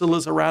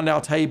counselors around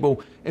our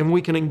table and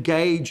we can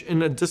engage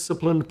in a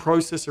disciplined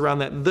process around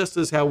that, this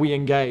is how we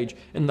engage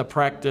in the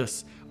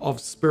practice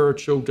of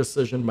spiritual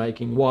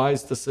decision-making,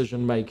 wise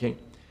decision-making.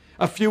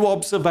 A few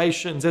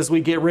observations as we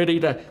get ready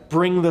to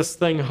bring this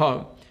thing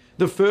home.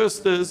 The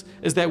first is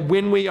that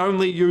when we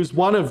only use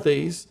one of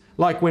these,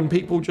 like when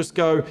people just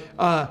go,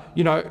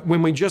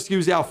 when we just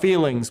use our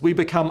feelings, we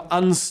become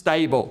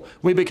unstable.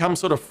 We become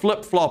sort of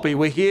flip-floppy.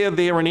 We're here,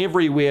 there, and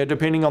everywhere,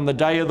 depending on the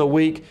day of the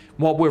week,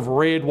 what we've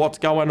read, what's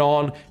going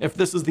on. If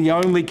this is the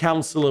only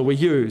counselor we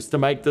use to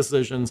make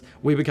decisions,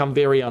 we become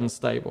very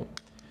unstable.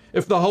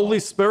 If the Holy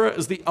Spirit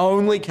is the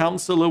only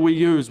counselor we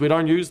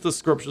don't use the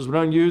scriptures, we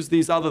don't use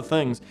these other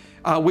things,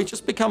 we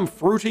just become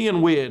fruity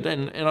and weird.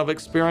 And I've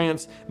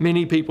experienced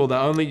many people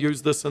that only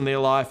use this in their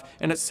life,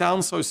 and it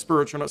sounds so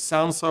spiritual and it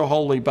sounds so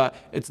holy, but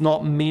it's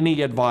not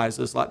many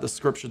advisors like the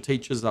scripture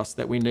teaches us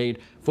that we need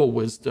for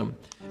wisdom.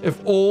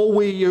 If all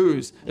we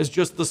use is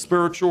just the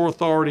spiritual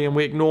authority and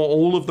we ignore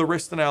all of the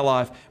rest in our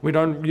life, we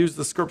don't use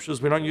the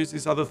scriptures, we don't use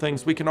these other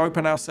things, we can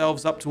open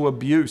ourselves up to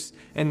abuse,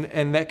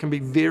 and that can be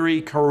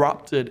very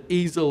corrupted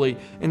easily.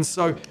 And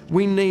so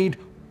we need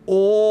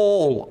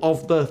all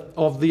of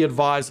the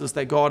advisors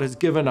that God has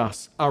given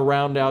us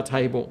around our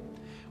table.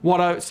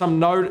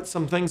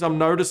 Some things I'm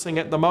noticing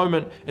at the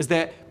moment is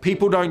that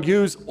people don't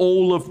use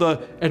all of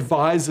the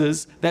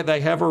advisors that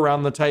they have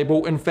around the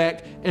table. In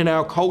fact, in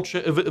our culture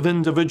of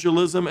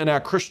individualism, in our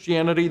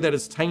Christianity that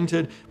is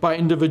tainted by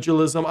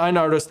individualism, I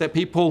notice that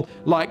people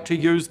like to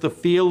use the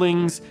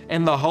feelings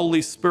and the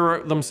Holy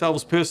Spirit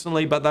themselves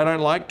personally, but they don't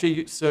like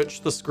to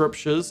search the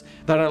scriptures.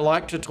 They don't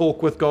like to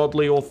talk with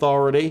godly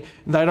authority.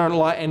 They don't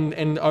like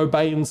and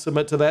obey and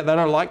submit to that. They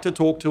don't like to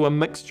talk to a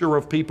mixture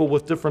of people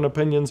with different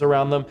opinions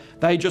around them.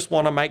 They just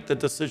want to make the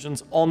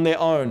decisions on their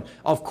own.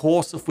 Of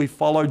course, if we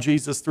follow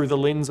Jesus through the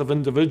lens of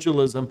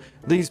individualism,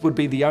 these would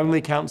be the only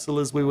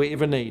counselors we will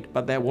ever need,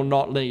 but that will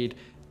not lead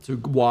to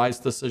wise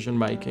decision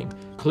making.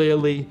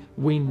 Clearly,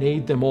 we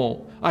need them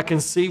all. I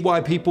can see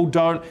why people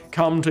don't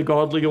come to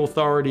godly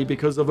authority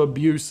because of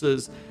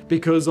abuses,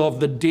 because of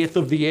the death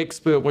of the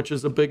expert, which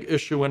is a big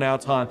issue in our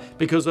time,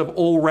 because of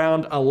all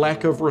round a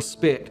lack of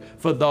respect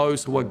for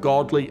those who are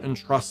godly and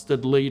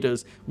trusted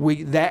leaders.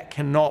 That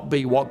cannot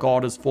be what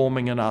God is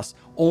forming in us.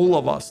 All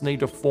of us need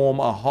to form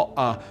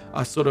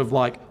a sort of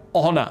like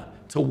honor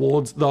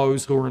towards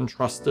those who are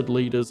entrusted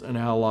leaders in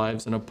our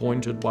lives and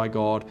appointed by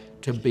God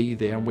to be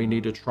there, and we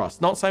need to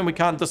trust. Not saying we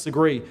can't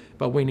disagree,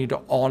 but we need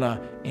to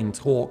honor and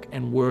talk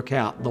and work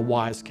out the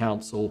wise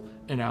counsel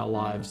in our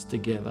lives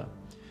together.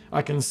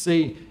 I can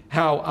see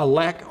how a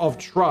lack of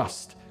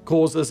trust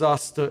causes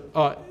us to,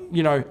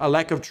 a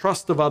lack of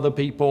trust of other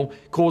people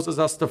causes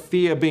us to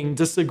fear being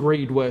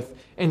disagreed with.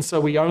 And so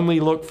we only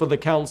look for the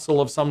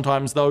counsel of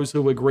sometimes those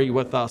who agree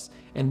with us,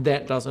 and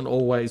that doesn't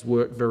always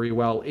work very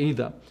well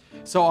either.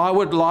 So I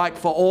would like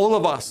for all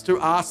of us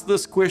to ask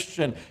this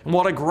question, and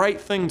what a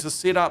great thing to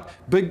set up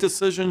big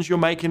decisions you're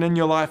making in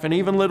your life and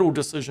even little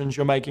decisions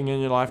you're making in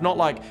your life, not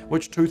like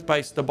which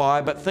toothpaste to buy,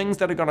 but things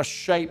that are going to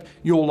shape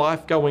your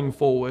life going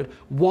forward.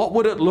 What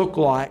would it look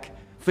like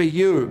for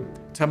you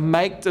to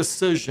make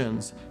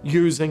decisions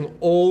using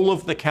all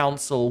of the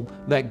counsel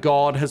that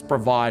God has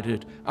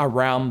provided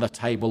around the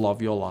table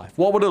of your life?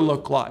 What would it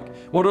look like?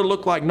 What would it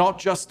look like not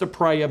just to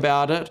pray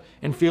about it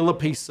and feel a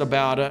peace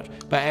about it,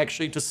 but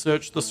actually to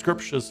search the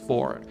scriptures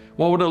for it?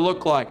 What would it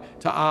look like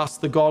to ask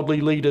the godly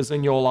leaders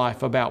in your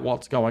life about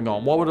what's going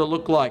on? What would it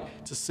look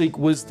like to seek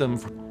wisdom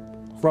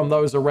from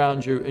those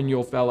around you in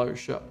your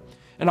fellowship?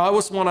 And I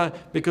just want to,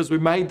 because we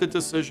made the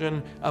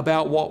decision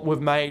about what we've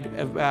made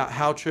about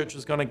how church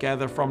is going to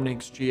gather from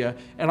next year,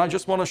 and I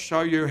just want to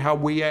show you how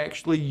we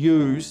actually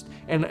used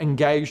and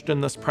engaged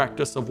in this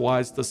practice of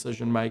wise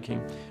decision making.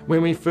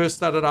 When we first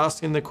started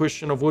asking the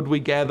question of how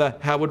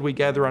would we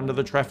gather under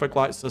the traffic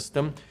light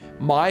system,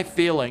 my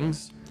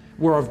feelings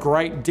were of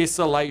great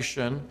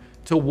desolation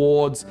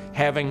towards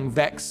having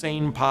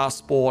vaccine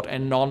passport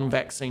and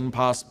non-vaccine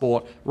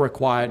passport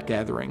required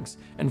gatherings.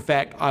 In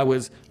fact, I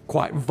was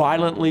quite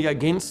violently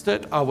against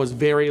it. I was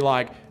very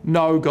like,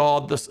 no,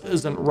 God, this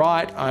isn't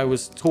right. I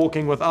was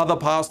talking with other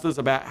pastors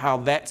about how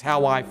that's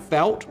how I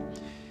felt.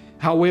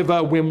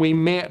 However, when we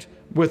met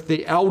with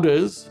the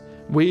elders,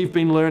 we've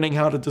been learning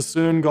how to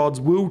discern God's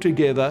will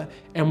together,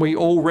 and we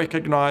all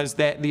recognize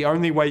that the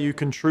only way you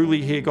can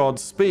truly hear God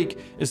speak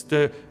is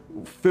to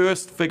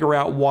first figure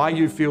out why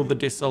you feel the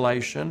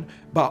desolation,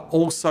 but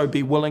also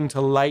be willing to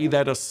lay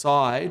that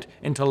aside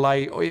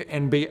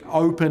and be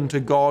open to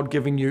God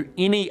giving you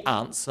any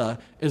answer.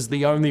 Is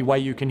the only way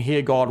you can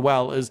hear God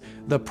well, is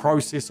the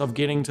process of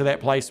getting to that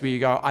place where you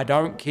go, I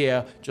don't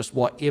care, just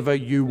whatever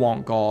you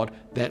want, God,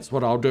 that's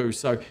what I'll do.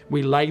 So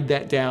we laid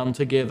that down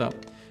together.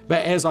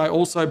 But as I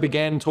also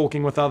began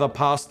talking with other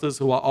pastors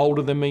who are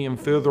older than me and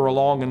further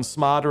along and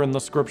smarter in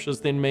the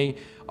scriptures than me,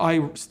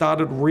 I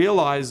started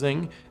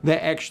realizing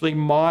that actually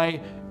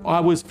I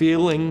was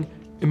feeling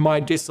in my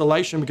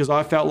desolation because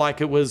I felt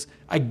like it was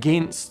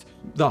against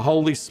the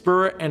Holy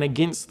Spirit and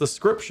against the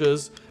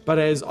scriptures. But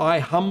as I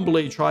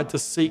humbly tried to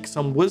seek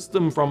some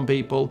wisdom from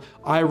people,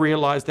 I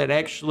realized that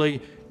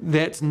actually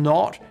that's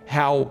not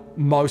how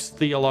most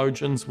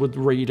theologians would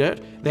read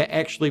it. That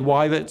actually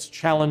why that's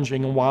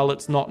challenging, and while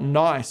it's not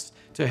nice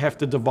to have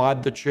to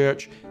divide the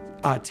church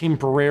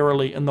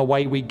temporarily in the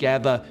way we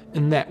gather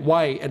in that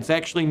way, it's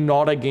actually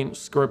not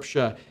against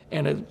scripture,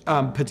 and it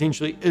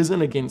potentially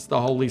isn't against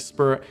the Holy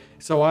Spirit.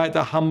 So I had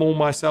to humble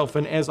myself,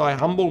 and as I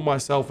humbled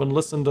myself and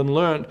listened and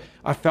learned,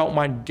 I felt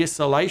my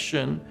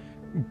desolation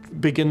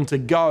begin to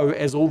go,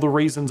 as all the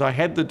reasons I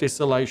had the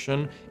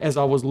desolation, as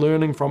I was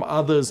learning from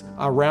others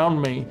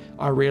around me,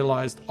 I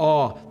realized,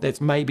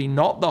 that's maybe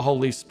not the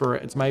Holy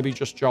Spirit, it's maybe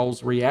just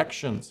Joel's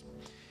reactions.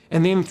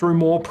 And then through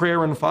more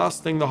prayer and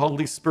fasting, the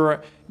Holy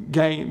Spirit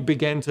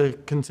began to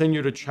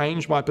continue to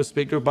change my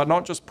perspective, but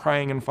not just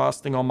praying and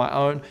fasting on my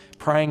own,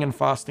 praying and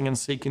fasting and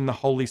seeking the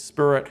Holy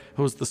Spirit,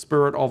 who is the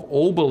Spirit of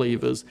all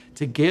believers,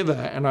 together.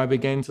 And I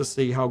began to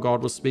see how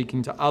God was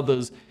speaking to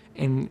others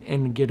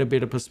and get a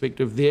better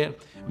perspective there.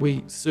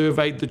 We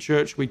surveyed the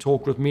church. We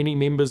talked with many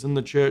members in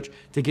the church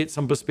to get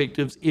some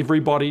perspectives.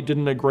 Everybody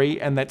didn't agree,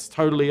 and that's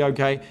totally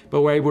okay,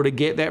 but we're able to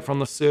get that from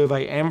the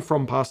survey and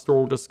from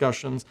pastoral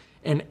discussions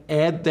and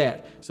add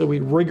that. So we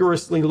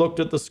rigorously looked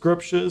at the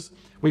scriptures,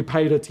 we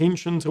paid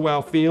attention to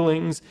our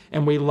feelings,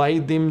 and we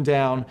laid them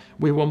down.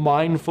 We were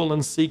mindful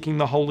in seeking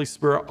the Holy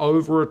Spirit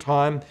over a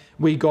time.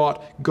 We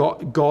got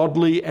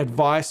godly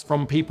advice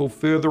from people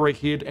further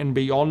ahead and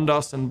beyond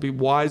us, and be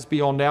wise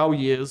beyond our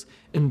years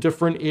in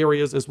different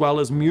areas, as well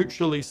as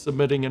mutually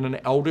submitting in an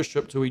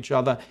eldership to each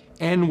other.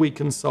 And we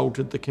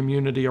consulted the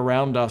community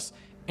around us,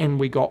 and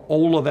we got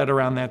all of that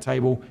around that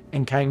table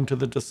and came to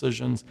the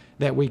decisions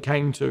that we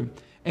came to.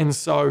 And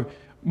so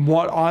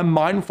what I'm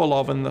mindful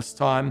of in this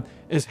time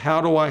is,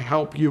 how do I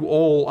help you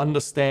all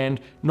understand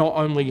not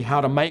only how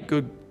to make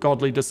good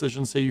godly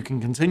decisions so you can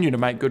continue to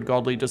make good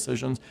godly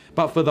decisions,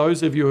 but for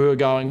those of you who are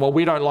going, well,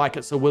 we don't like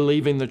it, so we're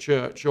leaving the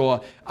church, or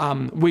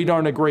we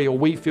don't agree, or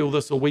we feel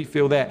this, or we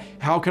feel that.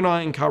 How can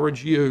I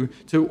encourage you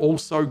to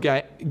also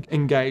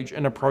engage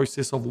in a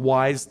process of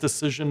wise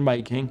decision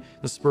making,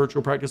 the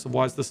spiritual practice of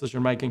wise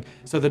decision making,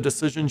 so the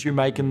decisions you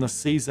make in this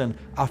season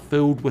are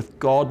filled with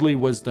godly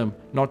wisdom,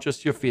 not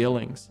just your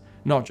feelings,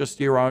 not just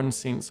your own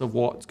sense of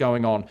what's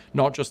going on,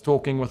 not just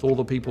talking with all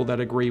the people that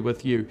agree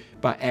with you,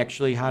 but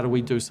actually how do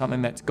we do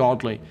something that's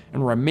godly?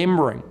 And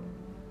remembering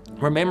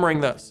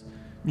this,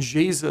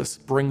 Jesus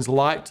brings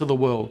light to the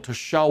world to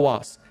show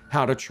us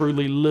how to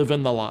truly live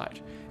in the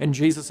light. And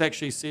Jesus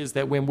actually says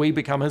that when we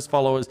become his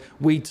followers,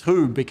 we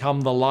too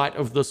become the light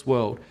of this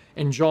world.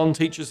 And John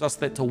teaches us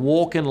that to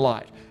walk in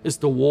light is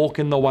to walk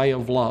in the way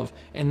of love.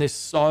 And there's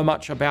so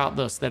much about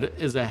this that it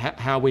is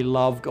how we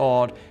love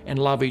God and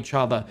love each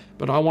other.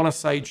 But I want to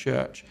say,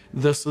 church,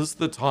 this is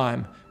the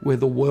time where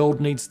the world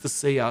needs to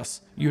see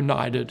us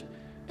united.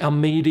 Our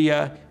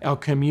media, our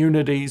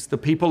communities, the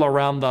people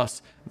around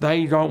us,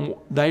 they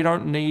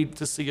don't need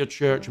to see a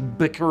church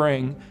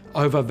bickering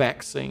over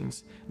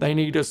vaccines. They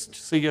need to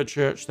see a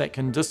church that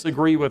can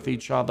disagree with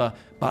each other,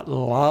 but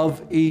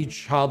love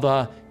each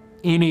other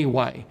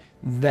anyway.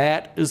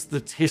 That is the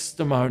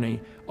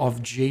testimony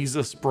of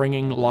Jesus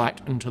bringing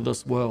light into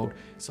this world.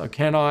 So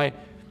can I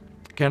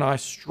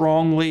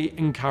strongly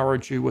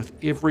encourage you with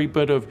every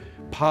bit of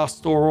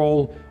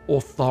pastoral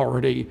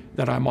authority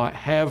that I might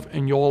have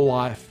in your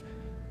life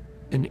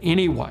in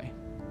any way,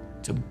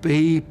 to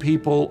be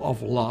people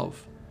of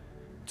love,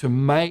 to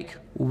make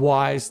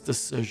wise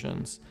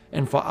decisions,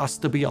 and for us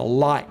to be a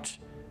light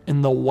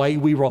in the way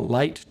we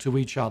relate to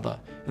each other,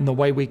 in the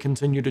way we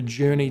continue to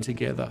journey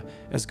together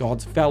as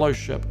God's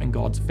fellowship and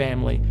God's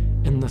family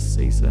in this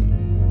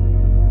season.